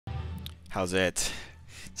How's it?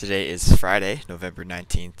 Today is Friday, November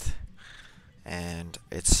 19th, and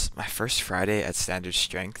it's my first Friday at standard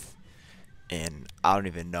strength in I don't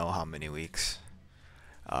even know how many weeks.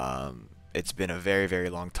 It's been a very, very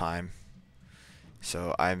long time,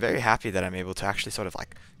 so I'm very happy that I'm able to actually sort of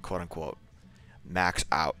like quote unquote max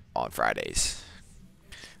out on Fridays.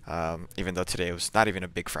 Even though today was not even a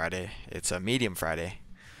big Friday, it's a medium Friday.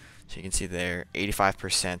 So you can see there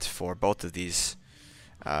 85% for both of these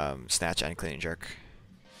snatch and clean and jerk.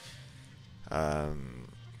 Um,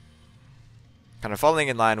 Kind of falling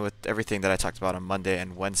in line with everything that I talked about on Monday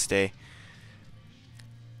and Wednesday,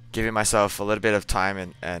 giving myself a little bit of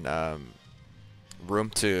time and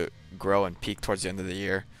room to grow and peak towards the end of the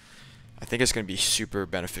year. I think it's going to be super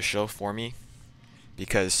beneficial for me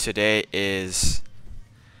because today is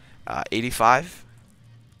 85.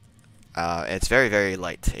 It's very, very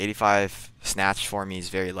light. 85 snatch for me is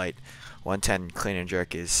very light. 110 clean and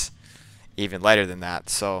jerk is even lighter than that.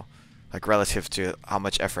 So, like relative to how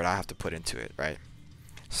much effort I have to put into it, right?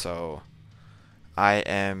 So, I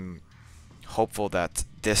am hopeful that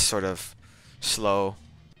this sort of slow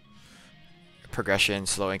progression,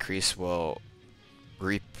 slow increase will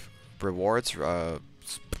reap rewards.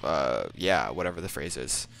 Yeah, whatever the phrase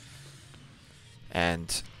is.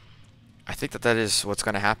 And I think that that is what's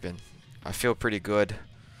going to happen. I feel pretty good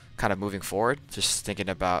kind of moving forward, just thinking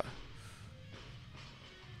about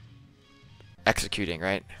executing,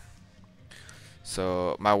 right?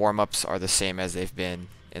 So my warm-ups are the same as they've been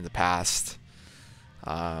in the past.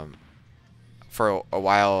 Um, for a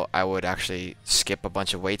while, I would actually skip a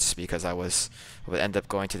bunch of weights because I would end up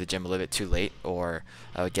going to the gym a little bit too late, or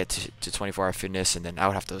I would get to 24-hour fitness and then I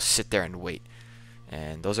would have to sit there and wait.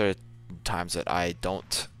 And those are times that I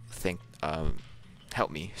don't think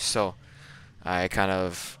help me. So I kind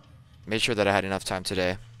of made sure that I had enough time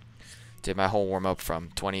today. Did my whole warm up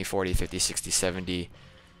from 20, 40, 50, 60, 70,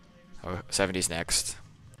 or 70's next.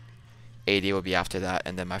 80 will be after that,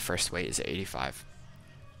 and then my first weight is at 85.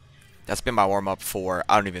 That's been my warm up for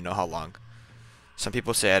I don't even know how long. Some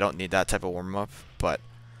people say I don't need that type of warm up, but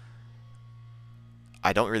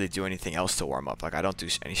I don't really do anything else to warm up. Like I don't do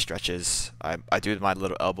any stretches. I do my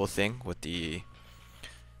little elbow thing with the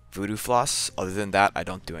voodoo floss. Other than that, I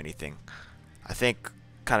don't do anything. I think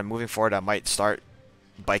kind of moving forward, I might start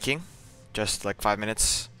biking, just like 5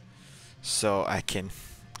 minutes, so I can.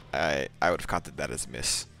 I would have counted that as a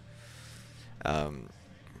miss. Um,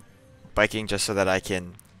 Biking just so that I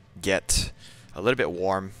can get a little bit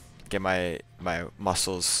warm, get my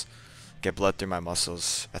muscles, get blood through my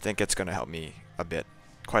muscles. I think it's gonna help me a bit,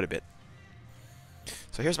 quite a bit.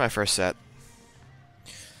 So here's my first set.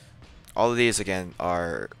 All of these again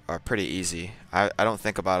are pretty easy. I don't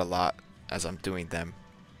think about a lot as I'm doing them.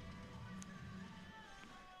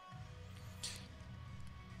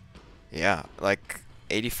 Yeah, like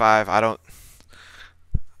 85. I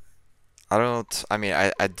mean,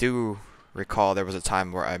 I do recall there was a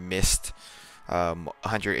time where I missed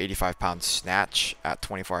 185 pound snatch at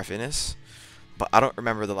 24-hour fitness, but I don't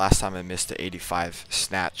remember the last time I missed the 85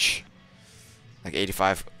 snatch, like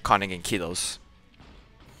 85 counting in kilos.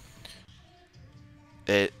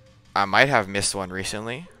 I might have missed one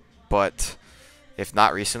recently, but if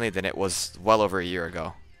not recently, then it was well over a year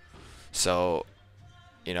ago. So,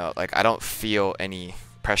 you know, like I don't feel any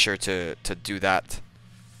pressure to do that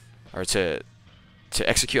or to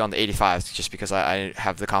execute on the 85 just because I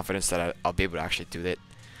have the confidence that I'll be able to actually do it.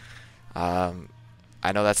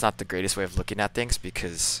 I know that's not the greatest way of looking at things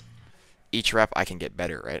because each rep I can get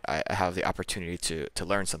better, right? I have the opportunity to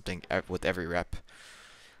learn something with every rep.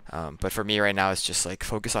 But for me right now, it's just like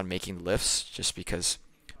focus on making lifts just because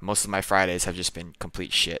most of my Fridays have just been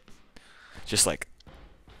complete shit. Just like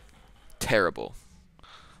terrible.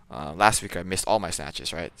 Last week I missed all my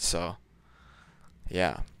snatches, right? So,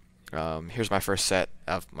 yeah. Here's my first set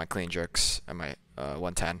of my clean jerks and my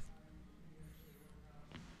 110.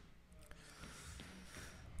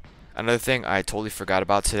 Another thing I totally forgot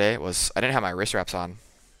about today was I didn't have my wrist wraps on.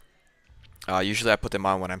 Usually I put them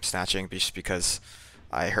on when I'm snatching just because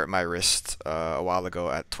I hurt my wrist a while ago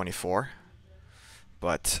at 24.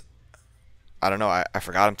 But I don't know, I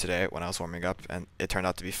forgot them today when I was warming up and it turned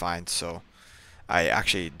out to be fine. So I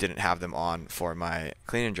actually didn't have them on for my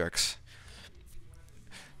clean and jerks.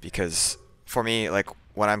 Because for me, like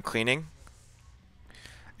when I'm cleaning,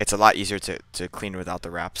 it's a lot easier to clean without the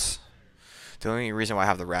wraps. The only reason why I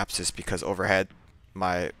have the wraps is because overhead,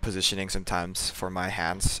 my positioning sometimes for my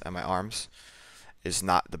hands and my arms is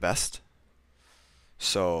not the best.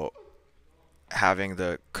 So having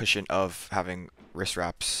the cushion of having wrist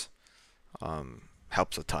wraps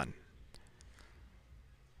helps a ton.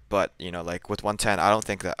 But you know, like with 110, I don't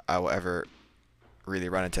think that I will ever really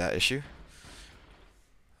run into that issue.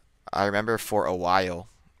 I remember for a while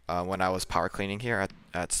when I was power cleaning here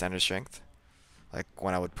at standard strength, like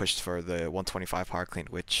when I would push for the 125 power clean,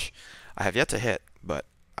 which I have yet to hit, but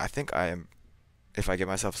I think I am, if I give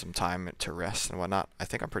myself some time to rest and whatnot, I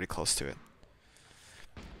think I'm pretty close to it.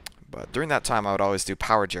 But during that time, I would always do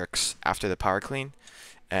power jerks after the power clean,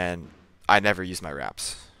 and I never used my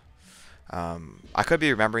wraps. I could be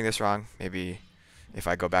remembering this wrong. Maybe if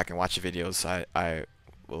I go back and watch the videos, I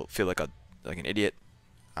will feel like an idiot.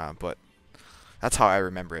 But that's how I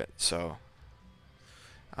remember it. So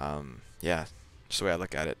yeah, just the way I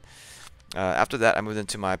look at it. After that, I moved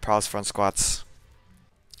into my pause front squats.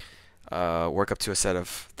 Work up to a set of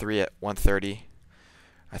 3 at 130.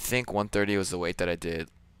 I think 130 was the weight that I did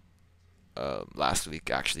last week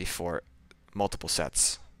actually for multiple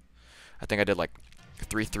sets. I think I did like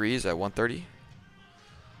 3 threes at 130.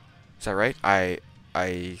 Is that right?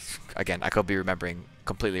 Again, I could be remembering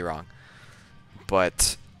completely wrong.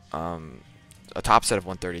 But a top set of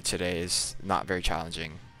 130 today is not very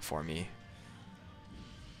challenging for me.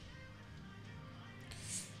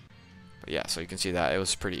 But yeah, so you can see that it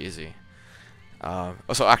was pretty easy.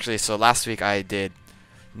 So last week I did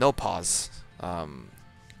no pause,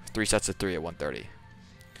 3 sets of 3 at 130.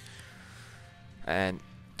 And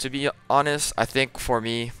to be honest, I think for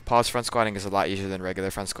me, pause front squatting is a lot easier than regular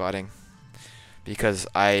front squatting because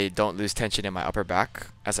I don't lose tension in my upper back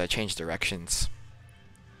as I change directions.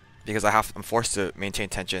 Because I'm forced to maintain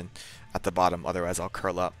tension at the bottom, otherwise I'll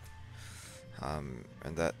curl up. And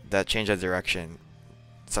that change of direction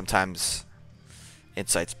sometimes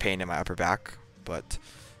incites pain in my upper back, but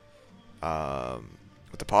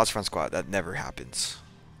with the pause front squat, that never happens.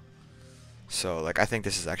 So like I think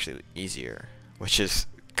this is actually easier, which is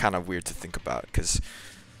kind of weird to think about because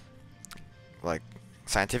like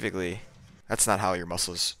scientifically, that's not how your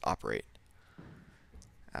muscles operate.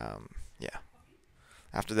 Yeah.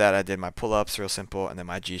 After that, I did my pull-ups, real simple, and then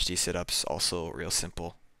my GHD sit-ups, also real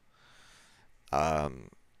simple.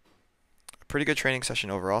 Pretty good training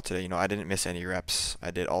session overall today. You know, I didn't miss any reps.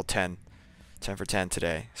 I did all 10 for 10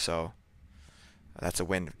 today. So that's a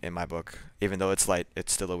win in my book. Even though it's light,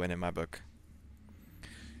 it's still a win in my book.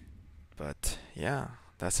 But yeah,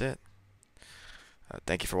 that's it.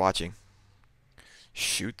 Thank you for watching.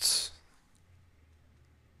 Shoots.